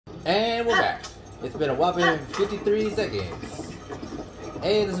And we're back. It's been a whopping 53 seconds.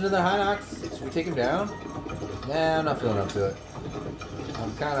 Hey, there's another Hinox. Should we take him down? Nah, I'm not feeling up to it.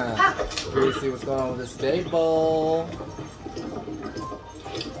 I'm kind of curious to see what's going on with this stable.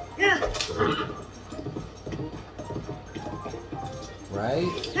 Right?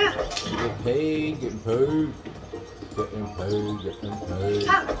 Get paid, getting paid. Getting paid, getting paid.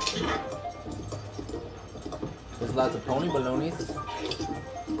 There's lots of pony balonies.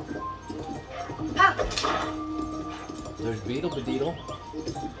 There's Beetle Bedeedle.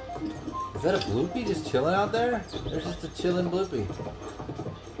 Is that a Bloopy just chilling out there? There's just a chilling Bloopy.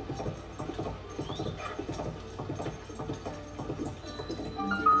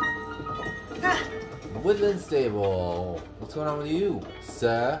 Woodland Stable. What's going on with you,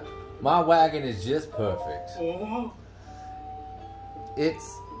 sir? My wagon is just perfect.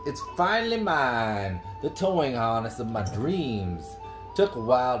 It's finally mine. The towing harness of my dreams. Took a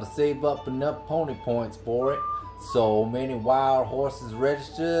while to save up enough pony points for it. So many wild horses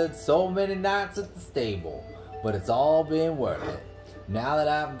registered, so many nights at the stable. But it's all been worth it. Now that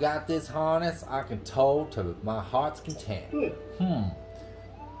I've got this harness, I can tow to my heart's content.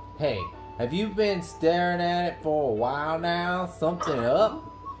 Hey, have you been staring at it for a while now? Something up?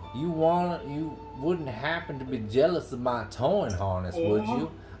 You wouldn't happen to be jealous of my towing harness, would you?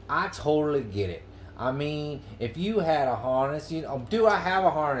 I totally get it. I mean, if you had a harness, do I have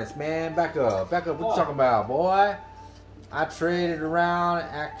a harness, man? Back up. What you talking about, boy? I traded around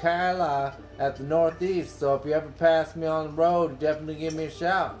at Kyla at the Northeast, so if you ever pass me on the road, definitely give me a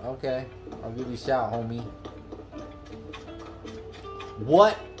shout. Okay, I'll give you a shout, homie.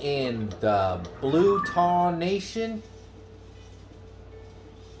 What in the Blue Tar Nation?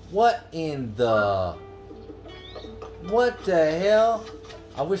 What the hell?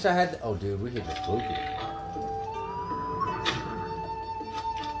 I wish I had. Oh, dude, we hit the Bloopy.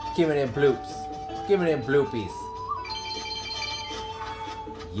 Give me them bloops. Give me them bloopies.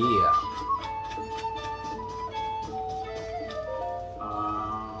 Yeah.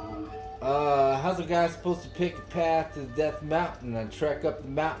 How's a guy supposed to pick a path to Death Mountain? And trek up the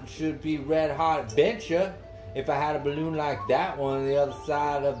mountain should be red hot adventure. If I had a balloon like that one on the other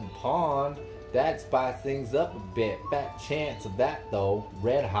side of the pond, that'd spice things up a bit. Fat chance of that though.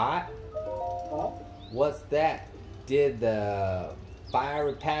 Red hot? What's that? Did the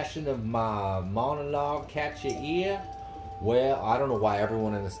fiery passion of my monologue catch your ear? Well, I don't know why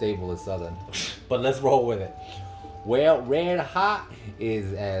everyone in the stable is southern, but let's roll with it. Well, red hot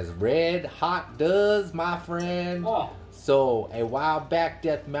is as red hot does, my friend. So, a while back,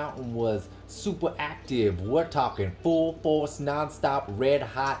 Death Mountain was super active. We're talking full force, non-stop, red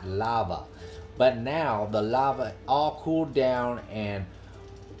hot lava. But now, the lava all cooled down and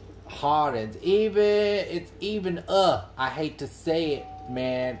hardens. It's even, I hate to say it,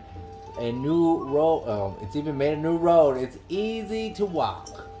 man, a new road, it's even made a new road. It's easy to walk.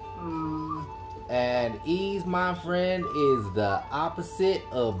 And ease, my friend, is the opposite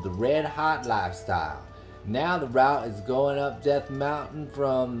of the red hot lifestyle. Now the route is going up Death Mountain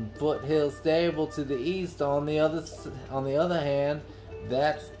from Foothill Stable to the east. On the other hand,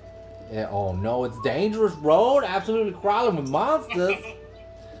 that's oh no, it's dangerous road, absolutely crawling with monsters.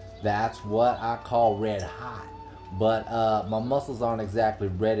 That's what I call red hot. But my muscles aren't exactly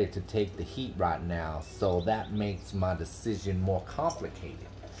ready to take the heat right now, so that makes my decision more complicated.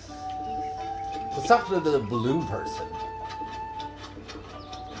 Let's talk to the balloon person.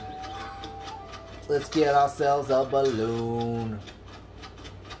 Let's get ourselves a balloon.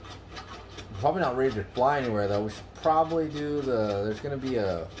 Probably not ready to fly anywhere though. We should probably do there's gonna be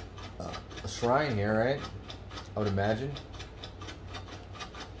a shrine here, right? I would imagine.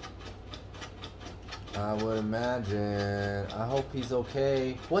 I hope he's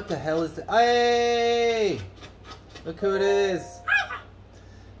okay. What the hell is that? Hey! Look who it is.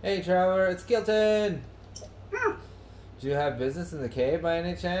 Hey, Traveler, it's Gilton. Do you have business in the cave by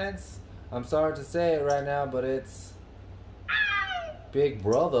any chance? I'm sorry to say it right now, but it's Big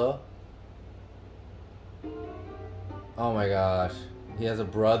Brother. Oh my gosh. He has a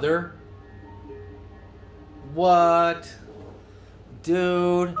brother? What?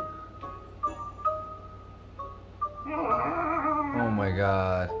 Dude. Oh my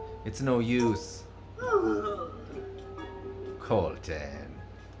god. It's no use. Colton.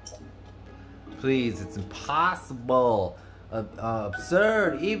 Please, it's impossible.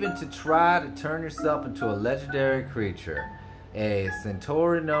 Absurd even to try to turn yourself into a legendary creature. A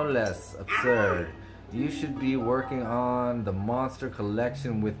centauri no less. Absurd. You should be working on the monster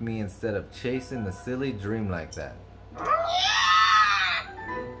collection with me instead of chasing the silly dream like that.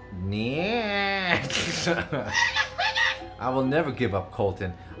 Yeah. I will never give up,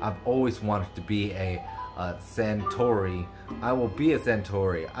 Colton. I've always wanted to be a Centauri. I will be a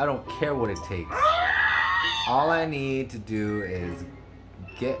Centauri. I don't care what it takes. All I need to do is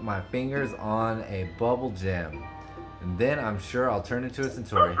get my fingers on a bubble gem. And then I'm sure I'll turn into a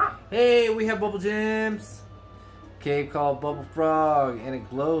Centauri. Hey, we have bubble gems! Cave called Bubble Frog, and it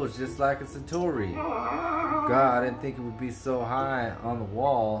glows just like a Centauri. God, I didn't think it would be so high on the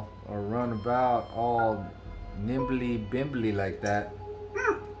wall or run about all nimbly bimbly like that.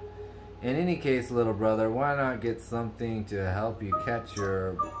 In any case, little brother, why not get something to help you catch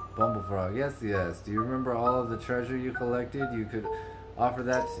your Bumble Frog? Yes, yes. Do you remember all of the treasure you collected? You could offer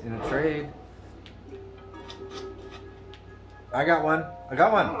that in a trade. I got one. I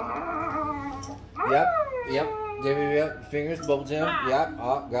got one. Yep. Yep. Fingers, bubble gem. Yep.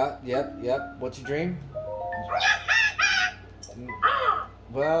 Yep. What's your dream?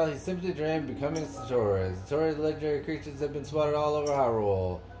 Well, he simply dreamed becoming a Centauri. Centauri legendary creatures have been spotted all over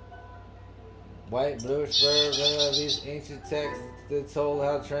Hyrule. White, bluish fur, these ancient texts that told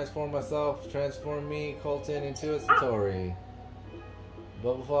how to transform myself, transform me, Colton, into a Centauri.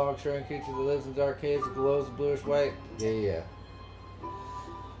 Bubble Frog, shrinking creature that lives in dark caves, glows bluish white. Yeah.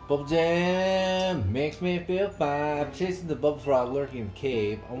 Bubble Jam makes me feel fine. I'm chasing the Bubble Frog lurking in the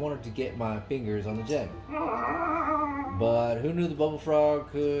cave. I wanted to get my fingers on the gem. But who knew the Bubble Frog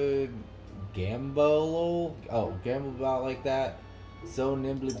could gamble about like that? So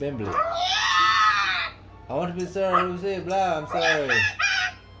nimbly bimbly. I want to be sorry, who's it? Blah, I'm sorry.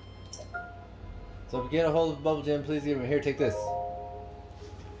 So if you get a hold of Bubble Gem, please give me. Here, take this.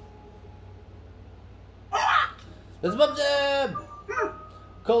 That's Bubble Gem!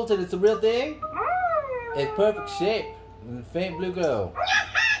 Colton, it's a real thing? It's perfect shape and faint blue glow.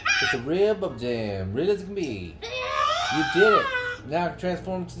 It's a real Bubble Gem, real as it can be. You did it. Now I can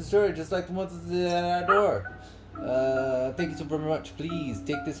transform into the story just like the ones at our door. Thank you so very much. Please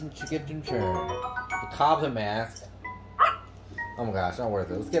take this gift in return. The cobbler mask. Oh my gosh, not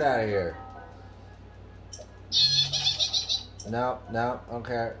worth it. Let's get out of here. No,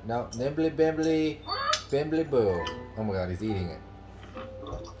 okay. No, nimbly bimbly, bimbly boo. Oh my god, he's eating it.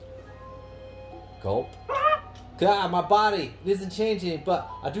 Gulp. God, my body isn't changing, but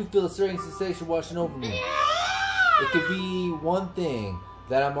I do feel a certain sensation washing over me. It could be one thing,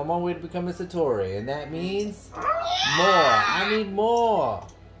 that I'm on my way to become a Centauri, and that means more. I need more.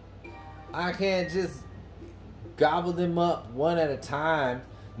 I can't just gobble them up one at a time.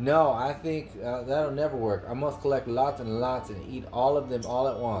 No, I think that'll never work. I must collect lots and lots and eat all of them all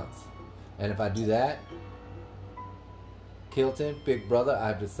at once. And if I do that, Kilton, big brother,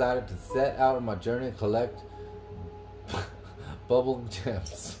 I've decided to set out on my journey and collect bubble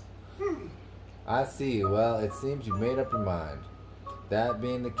gems. I see. Well, it seems you made up your mind. That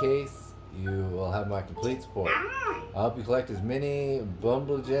being the case, you will have my complete support. I'll help you collect as many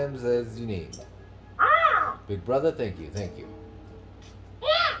bumble gems as you need. Big brother, thank you.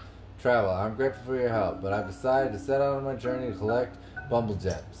 Travel, I'm grateful for your help, but I've decided to set out on my journey to collect bumble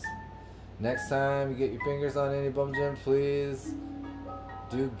gems. Next time you get your fingers on any bumble gems, please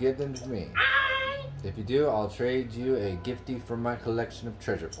do give them to me. If you do, I'll trade you a gifty from my collection of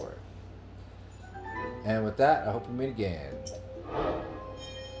treasure for it. And with that, I hope we meet again.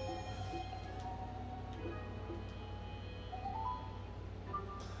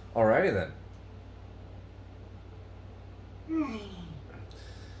 Alrighty then.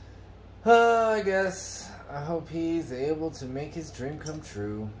 I guess I hope he's able to make his dream come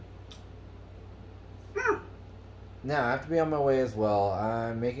true. Now, I have to be on my way as well.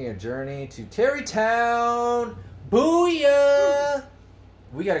 I'm making a journey to Terrytown! Booyah!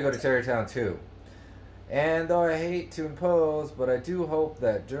 We gotta go to Terrytown too. And though I hate to impose, but I do hope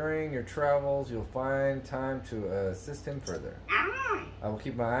that during your travels you'll find time to assist him further. I will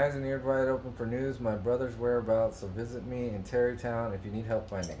keep my eyes and ears wide open for news, my brother's whereabouts, so visit me in Terrytown if you need help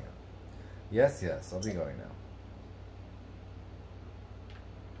finding him. Yes, I'll be going now.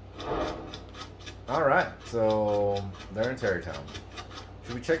 Alright, so they're in Terrytown.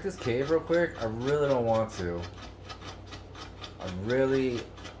 Should we check this cave real quick? I really don't want to.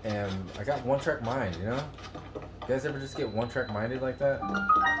 I got one-track mind, you know? You guys ever just get one-track minded like that?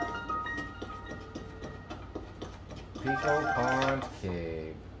 Pico Pond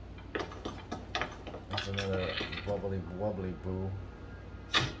Cave. That's another wobbly boo.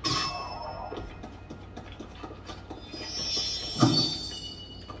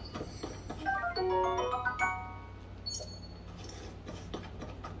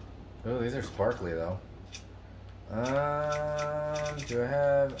 Oh, these are sparkly though. I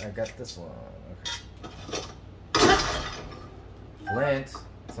got this one. Okay. Flint.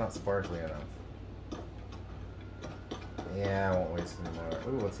 It's not sparkly enough. Yeah, I won't waste anymore.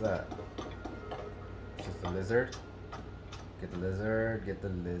 Ooh, what's that? It's just a lizard. Get the lizard, get the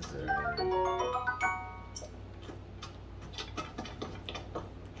lizard.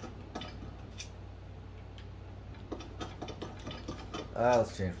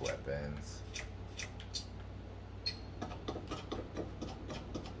 Let's change weapons.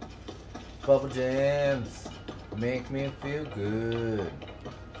 Bubble jams make me feel good.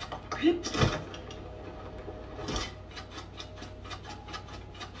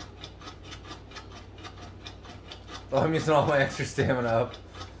 Oh, I'm using all my extra stamina up.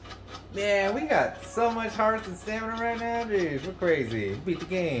 Man, we got so much hearts and stamina right now, dude. We're crazy. Beat the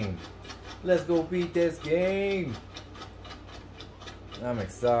game. Let's go beat this game. I'm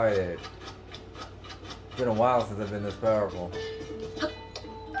excited. It's been a while since I've been this powerful.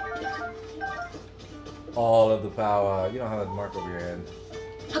 All of the power. You don't have a mark over your head.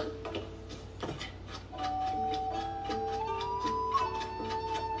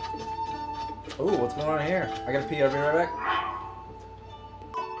 Ooh, what's going on here? I gotta pee. I'll be right back.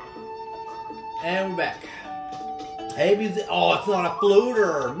 And we're back. Hey, music. Oh, it's not a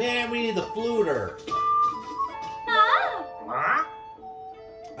fluter. Man, we need the fluter.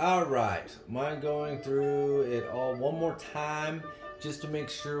 Alright, mind going through it all one more time just to make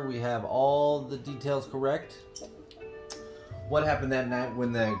sure we have all the details correct. What happened that night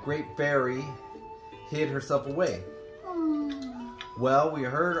when the Great Fairy hid herself away? Well, we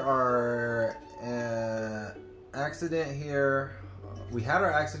heard our accident here. We had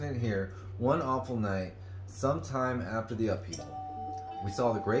our accident here one awful night, sometime after the upheaval. We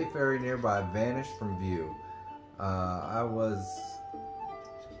saw the Great Fairy nearby vanish from view. I was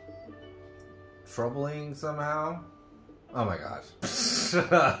troubling somehow. Oh my gosh.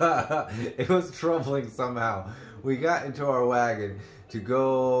 It was troubling somehow. We got into our wagon to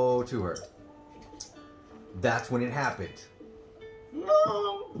go to her. That's when it happened.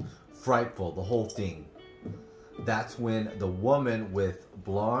 No. Frightful, the whole thing. That's when the woman with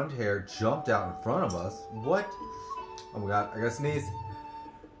blonde hair jumped out in front of us. What? Oh my god, I gotta sneeze.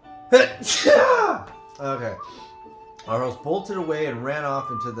 Okay. Our host bolted away and ran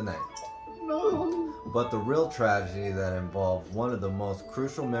off into the night. No. But the real tragedy that involved one of the most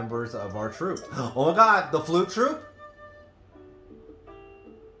crucial members of our troop. Oh my god, the flute troop?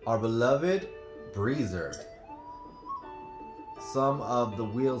 Our beloved Breezer. Some of the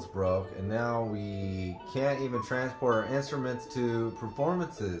wheels broke, and now we can't even transport our instruments to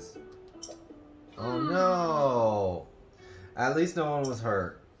performances. Oh no! At least no one was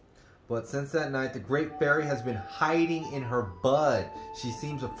hurt. But since that night, the Great Fairy has been hiding in her bud. She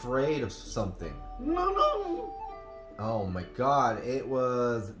seems afraid of something. No. Oh my god, it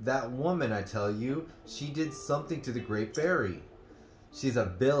was that woman, I tell you. She did something to the Great Fairy. She's a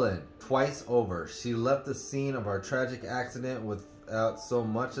villain, twice over. She left the scene of our tragic accident without so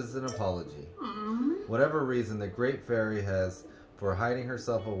much as an apology. Whatever reason the Great Fairy has for hiding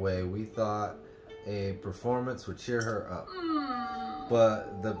herself away, we thought a performance would cheer her up.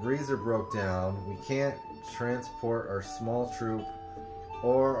 But the breezer broke down. We can't transport our small troop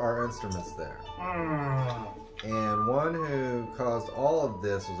or our instruments there. And one who caused all of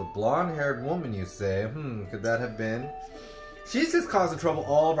this was a blonde-haired woman, you say. Could that have been? She's just causing trouble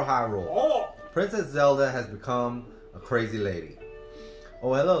all over Hyrule. Oh. Princess Zelda has become a crazy lady.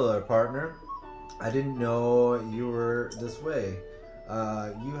 Oh, hello there, partner. I didn't know you were this way.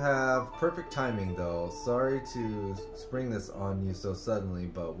 You have perfect timing, though. Sorry to spring this on you so suddenly,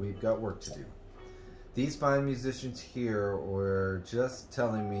 but we've got work to do. These fine musicians here were just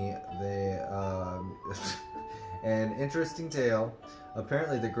telling me an interesting tale.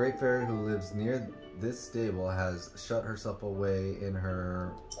 Apparently, the Great Fairy who lives near this stable has shut herself away in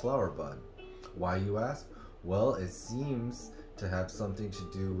her flower bud. Why, you ask? Well, it seems to have something to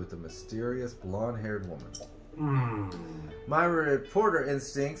do with a mysterious blonde-haired woman. My reporter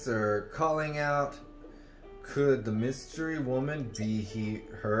instincts are calling out, could the mystery woman be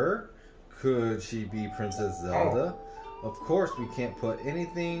her? Could she be Princess Zelda? Of course, we can't put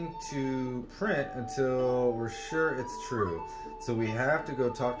anything to print until we're sure it's true. So we have to go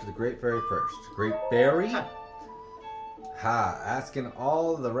talk to the Great Fairy first. Great Fairy? Ha, asking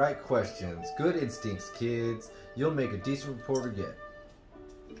all the right questions. Good instincts, kids. You'll make a decent reporter yet.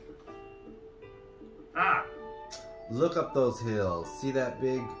 Look up those hills. See that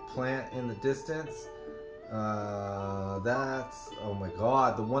big plant in the distance? That's, oh my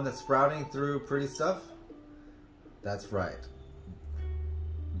god, the one that's sprouting through pretty stuff? That's right.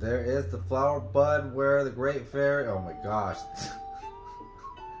 There is the flower bud where the Great Fairy, oh my gosh.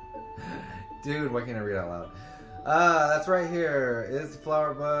 Dude, why can't I read out loud? That's right here. Is the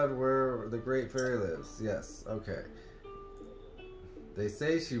flower bud where the Great Fairy lives? Yes, okay. They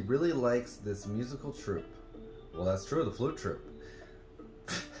say she really likes this musical troupe. Well, that's true, the flute troupe.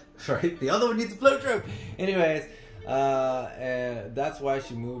 Right? The other one needs a flute troupe! Anyways, and that's why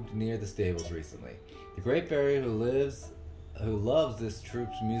she moved near the stables recently. The great fairy who loves this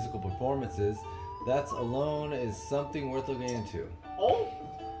troupe's musical performances, that alone is something worth looking into. Oh!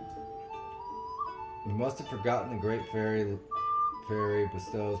 You must have forgotten the great fairy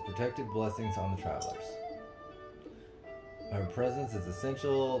bestows protected blessings on the travelers. Her presence is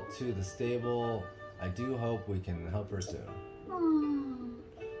essential to the stable. I do hope we can help her soon.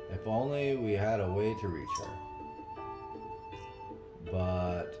 If only we had a way to reach her.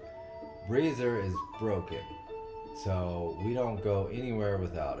 But Breezer is broken, so we don't go anywhere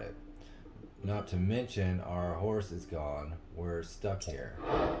without it. Not to mention our horse is gone. We're stuck here.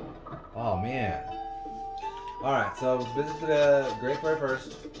 Oh man. Alright, so visit the Great Fairy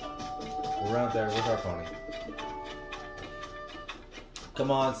first. We're around there with our pony. Come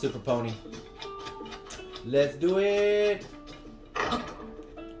on, Super Pony. Let's do it!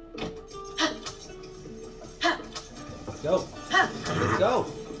 Let's go! Let's go!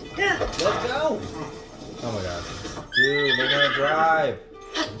 Let's go! Oh my god. Dude, they're gonna drive!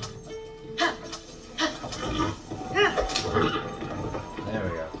 There we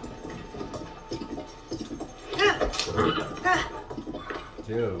go.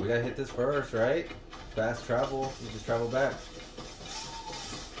 Dude, we gotta hit this first, right? Fast travel. We just travel back.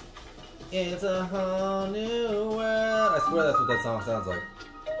 It's a whole new world. I swear that's what that song sounds like.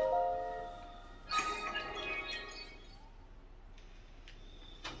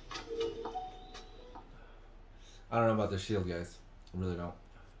 I don't know about this shield, guys. I really don't.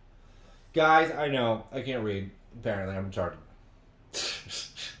 Guys, I know. I can't read. Apparently, I'm retarded.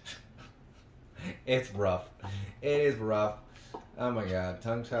 It's rough. It is rough. Oh my god.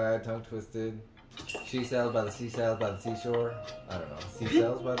 Tongue-tied, tongue-twisted. She sails by the sea, sails by the seashore. I don't know. Sea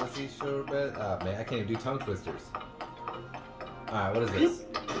sails by the seashore, but man, I can't even do tongue twisters. Alright, what is this?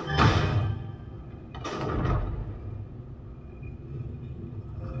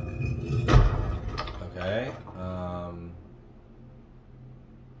 Okay.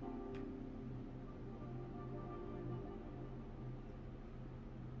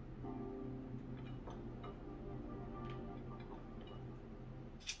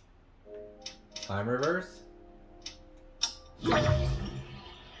 Time reverse.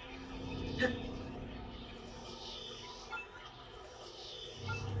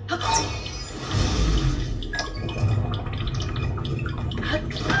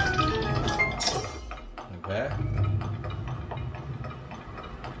 Okay.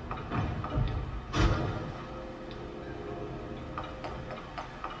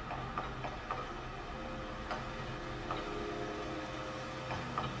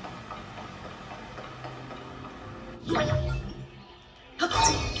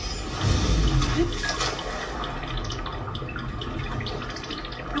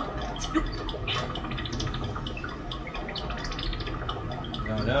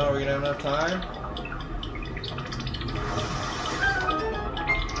 No, are we gonna have enough time?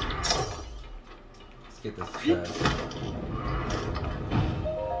 Let's get this chest.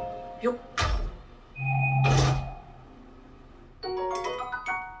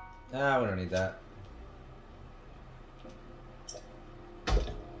 Ah, we don't need that.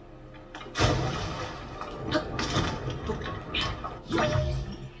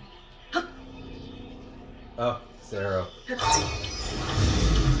 Oh, it's the arrow.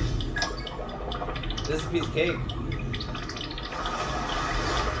 This is a piece of cake.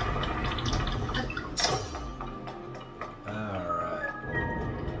 Alright.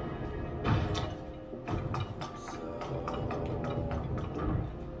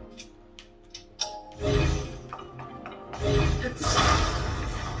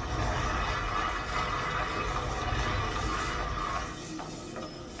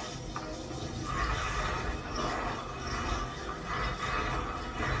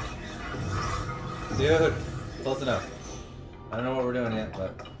 Dude, close enough. I don't know what we're doing yet,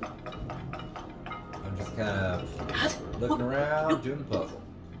 but I'm just kind of looking around, doing the puzzle.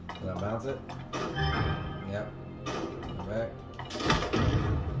 Can I bounce it? Yep. Go back.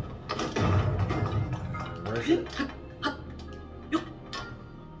 Reverse it.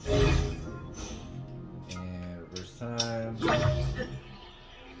 And reverse time.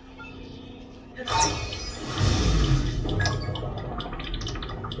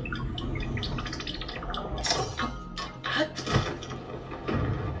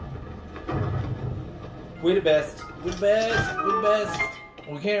 We the best. We the best. We the best.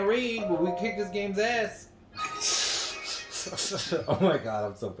 We can't read, but we kick this game's ass. Oh my god,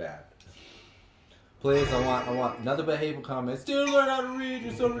 I'm so bad. Please, I want another behavioral comment. Still learn how to read,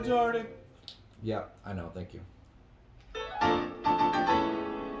 you're so retarded. Yep, I know, thank you.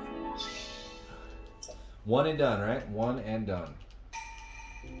 One and done, right? One and done.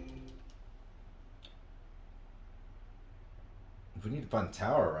 We need to find a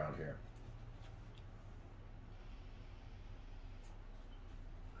tower around here.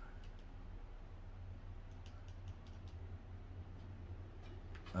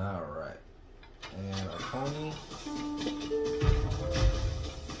 Alright. And our pony.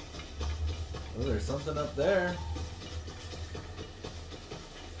 Oh, there's something up there.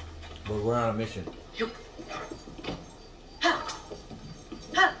 But we're on a mission.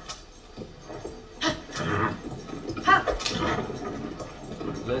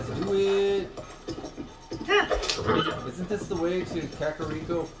 Let's do it! Isn't this the way to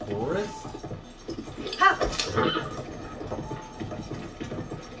Kakariko Forest?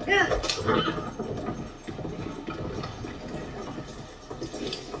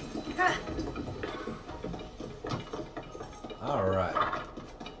 Alright.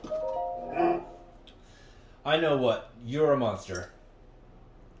 I know what. You're a monster.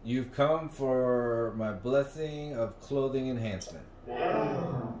 You've come for my blessing of clothing enhancement.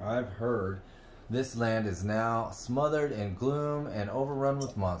 I've heard this land is now smothered in gloom and overrun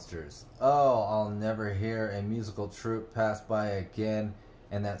with monsters. Oh, I'll never hear a musical troupe pass by again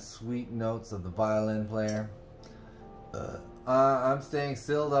and that sweet notes of the violin player. I'm staying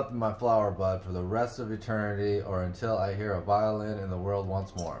sealed up in my flower bud for the rest of eternity or until I hear a violin in the world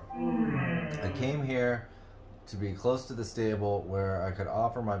once more. I came here to be close to the stable where I could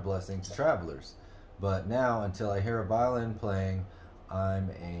offer my blessing to travelers. But now, until I hear a violin playing,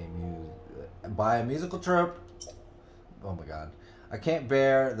 by a musical troupe. Oh my god. I can't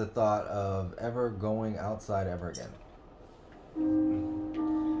bear the thought of ever going outside ever again.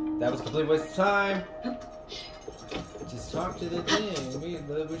 That was a complete waste of time. Just talk to the thing. We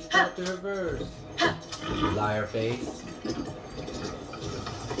should talk to her first. Liar face. We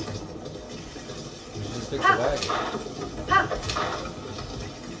should just fix the wagon.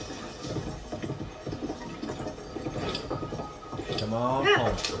 Come on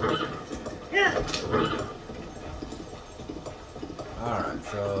home. Alright,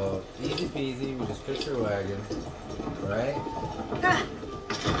 so easy peasy, we just fix her wagon. Right?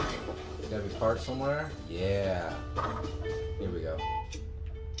 Gotta be parked somewhere? Yeah. Here we go.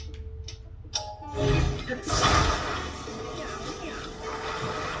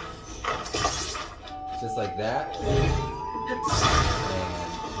 Just like that. And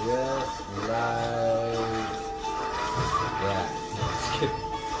just like that.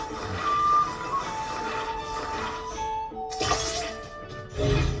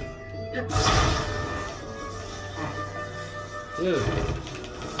 Dude.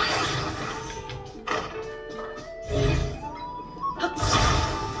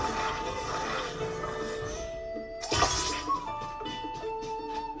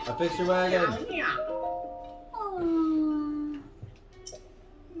 I fixed your wagon.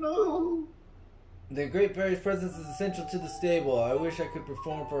 No. The Great Fairy's presence is essential to the stable. I wish I could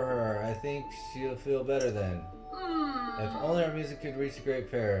perform for her. I think she'll feel better then. If only our music could reach the Great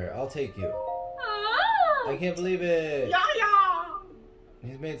Fairy. I'll take you. I can't believe it.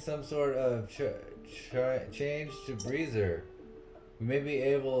 He's made some sort of change to Breezer. We may be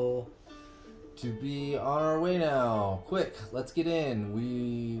able to be on our way now. Quick, let's get in.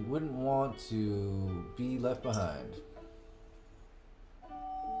 We wouldn't want to be left behind.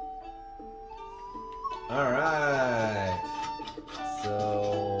 Alright.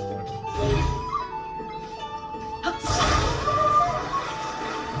 So...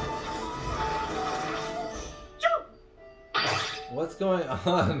 what's going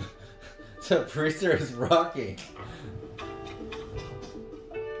on? The Breezer is rocking.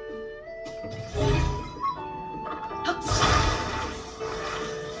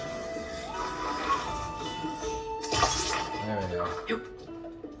 There we go.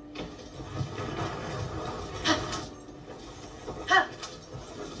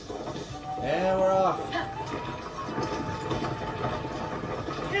 And we're off.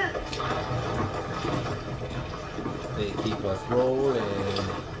 They keep us rolling.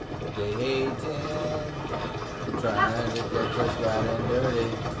 They hating. Trying to get us right and dirty.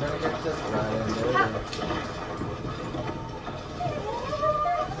 Trying to get us right and dirty.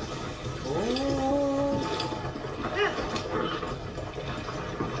 Ooh.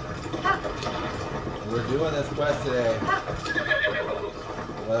 We're doing this quest today.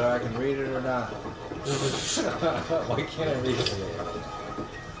 Whether I can read it or not. Why can't I read it today?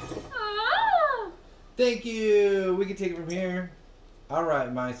 Thank you! We can take it from here.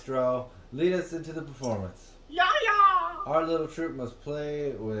 Alright, Maestro. lead us into the performance. Yeah, yeah. Our little troupe must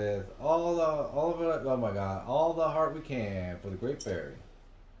play with all the heart we can for the Great Fairy.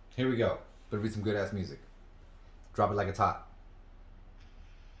 Here we go. Better be some good ass music. Drop it like it's hot.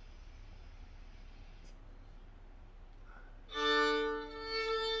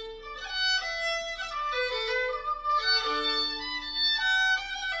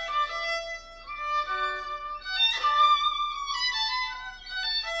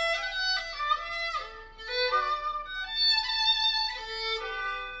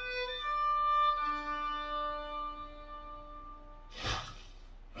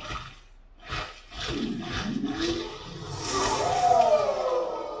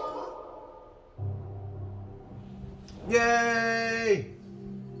 Yay!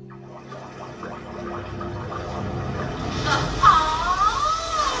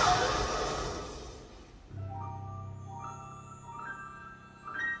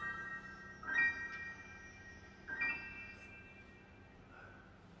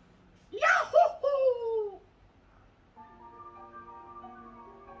 Yahoo!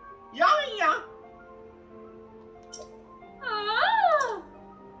 Yeah, yeah.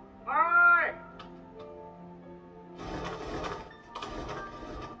 Alright.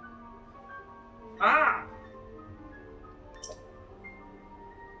 Ah.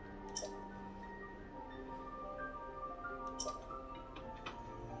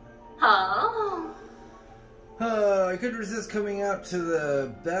 I couldn't resist coming out to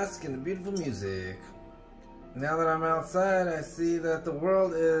the bask in the beautiful music. Now that I'm outside, I see that the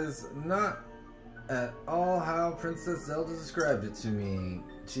world is not at all how Princess Zelda described it to me.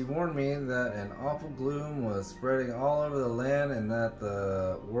 She warned me that an awful gloom was spreading all over the land and that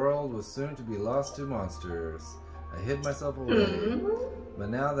the world was soon to be lost to monsters. I hid myself away. But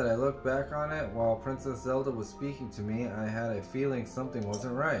now that I look back on it, while Princess Zelda was speaking to me, I had a feeling something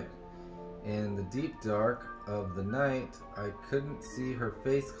wasn't right. In the deep dark of the night, I couldn't see her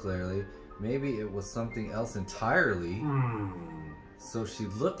face clearly. Maybe it was something else entirely. So she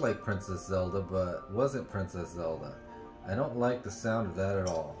looked like Princess Zelda, but wasn't Princess Zelda. I don't like the sound of that at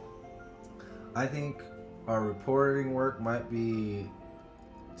all. I think our reporting work might be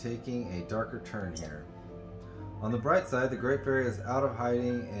taking a darker turn here. On the bright side, the Great Fairy is out of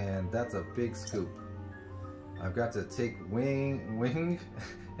hiding, and that's a big scoop. I've got to take wing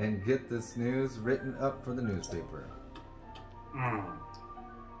and get this news written up for the newspaper.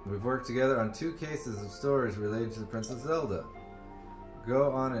 We've worked together on 2 cases of stories related to Princess Zelda.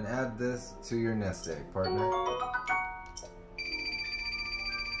 Go on and add this to your nest egg, partner.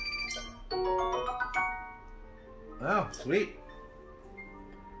 Oh, sweet.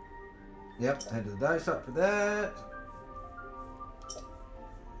 Yep, head to the die shop for that.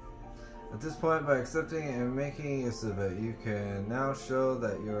 At this point, by accepting and making use of it, you can now show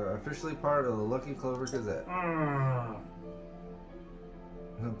that you're officially part of the Lucky Clover Gazette.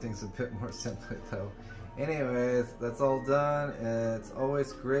 Things a bit more simply though. Anyways, that's all done. It's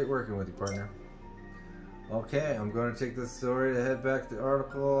always great working with you, partner. Okay, I'm going to take this story to head back to the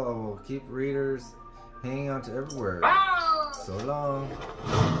article. I will keep readers hanging on to every word. So long.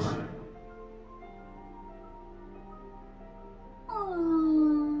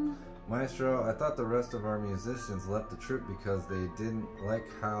 Maestro, I thought the rest of our musicians left the troupe because they didn't like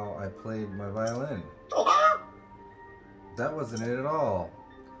how I played my violin. That wasn't it at all.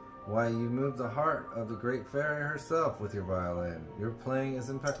 Why, you moved the heart of the Great Fairy herself with your violin. Your playing is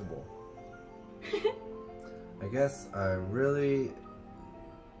impeccable. I guess I really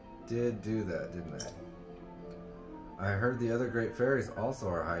did do that, didn't I? I heard the other Great Fairies also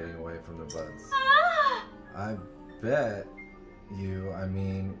are hiding away from the buds. I bet you,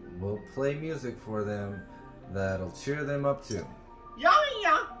 we'll play music for them that'll cheer them up too. Yeah,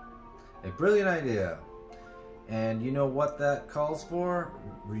 yeah. A brilliant idea. And you know what that calls for?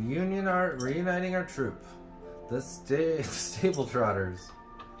 Reuniting our troupe. The Stable Trotters.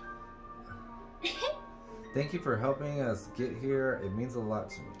 Thank you for helping us get here. It means a lot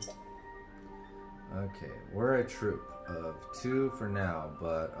to me. Okay, we're a troupe of 2 for now,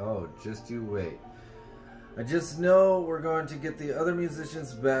 but oh, just you wait. I just know we're going to get the other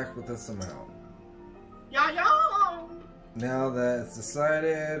musicians back with us somehow. Yeah, yeah. Now that it's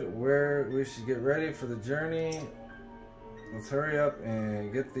decided where we should get ready for the journey, let's hurry up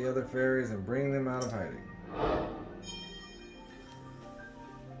and get the other fairies and bring them out of hiding.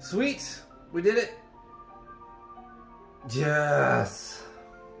 Sweet! We did it! Yes!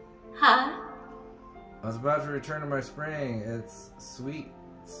 Huh? I was about to return to my spring. It's sweet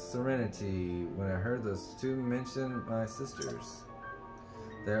serenity when I heard those 2 mention my sisters.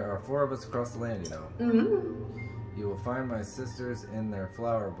 There are 4 of us across the land, you know. You will find my sisters in their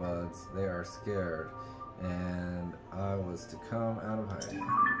flower buds. They are scared, and I was to come out of hiding.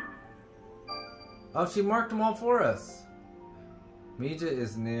 Oh, she marked them all for us. Mija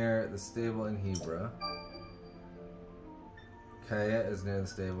is near the stable in Hebra. Kaya is near the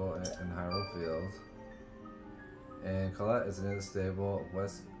stable in Hyrule Field. And Colette is near the stable of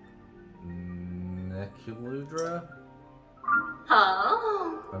West Neculudra.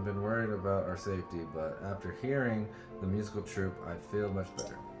 Oh. I've been worried about our safety, but after hearing the musical troupe, I feel much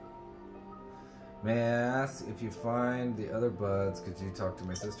better. May I ask, if you find the other buds, could you talk to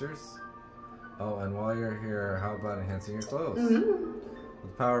my sisters? Oh, and while you're here, how about enhancing your clothes? With the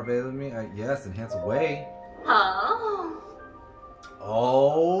power available to me, yes, enhance away. Oh.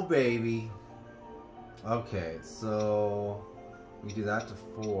 Oh, baby. Okay, so we do that to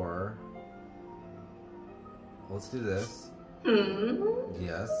 4. Let's do this.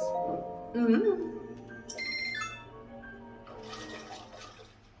 Yes.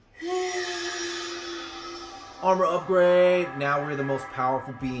 Armor upgrade. Now we're the most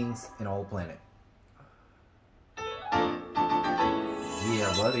powerful beings in all the planet.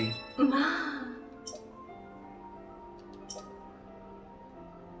 Yeah, buddy.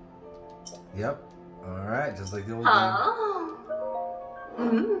 Yep. Alright, just like the old game.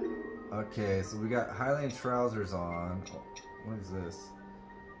 Okay, so we got Hylian trousers on. Oh, what is this?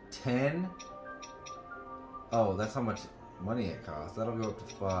 10? Oh, that's how much money it costs. That'll go up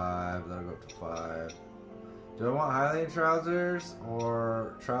to 5. That'll go up to 5. Do I want Hylian trousers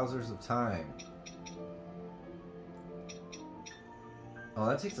or trousers of time? Oh,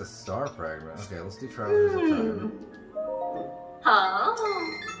 that takes a star fragment. Okay, let's do trousers of time.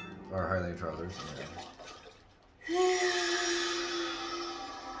 Or Hylian trousers. Yeah.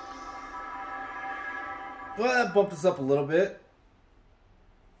 Well, that bumped us up a little bit.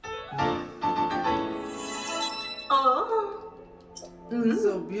 It's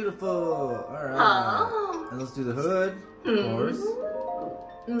so beautiful. Alright. And let's do the hood, of course.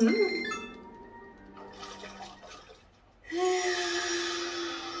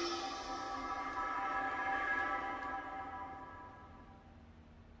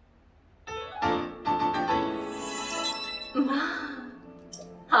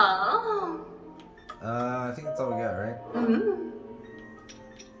 I think that's all we got, right?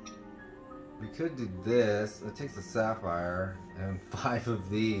 We could do this. It takes a sapphire and 5 of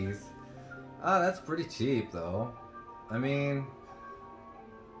these. Ah, that's pretty cheap, though. I mean,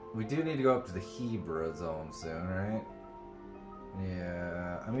 we do need to go up to the Hebra zone soon, right?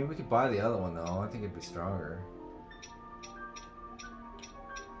 Yeah. I mean, we could buy the other one, though. I think it'd be stronger.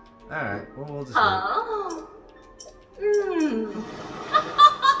 Alright, well, we'll just wait.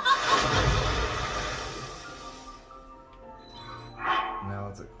 Now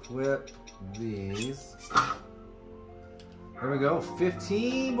let's equip these. There we go,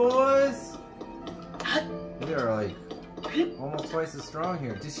 15 boys! They are like almost twice as strong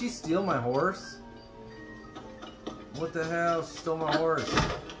here. Did she steal my horse? What the hell? She stole my horse.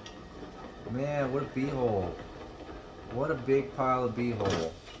 Man, what a beehole. What a big pile of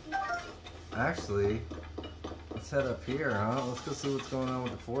beehole. Actually, let's head up here, huh? Let's go see what's going on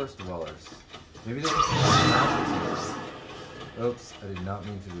with the forest dwellers. Maybe they can. Oops, I did not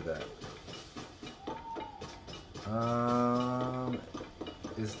mean to do that.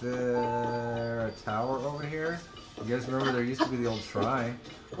 Is there a tower over here? You guys remember there used to be the old shrine?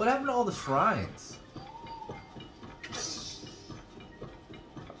 What happened to all the shrines?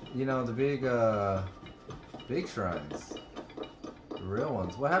 You know, the big shrines. The real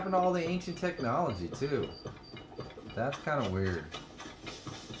ones. What happened to all the ancient technology, too? That's kind of weird.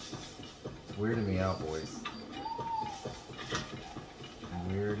 It's weirding me out, boys.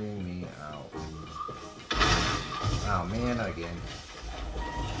 Weirding me out. Oh man, not again.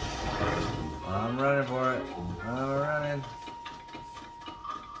 I'm running for it. I'm running.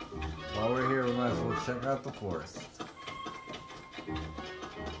 While we're here, we might as well check out the forest.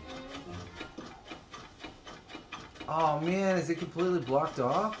 Oh man, is it completely blocked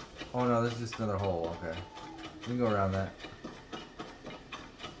off? Oh no, there's just another hole. Okay. We can go around that.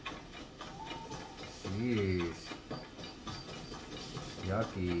 Jeez.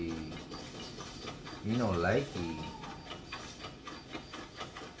 Yucky. You know, likey.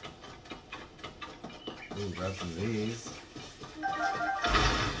 Ooh, grab some of these.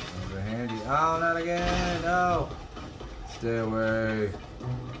 Those are handy. Oh, not again! No! Stay away.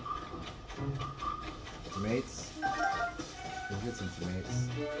 Tomates. We'll get some tomates.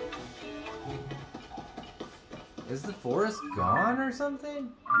 Is the forest gone or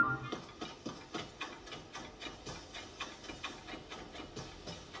something?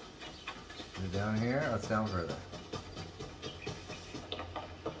 Is it down here? Oh, it's down further.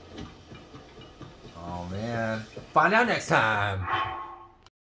 Oh man. Find out next time.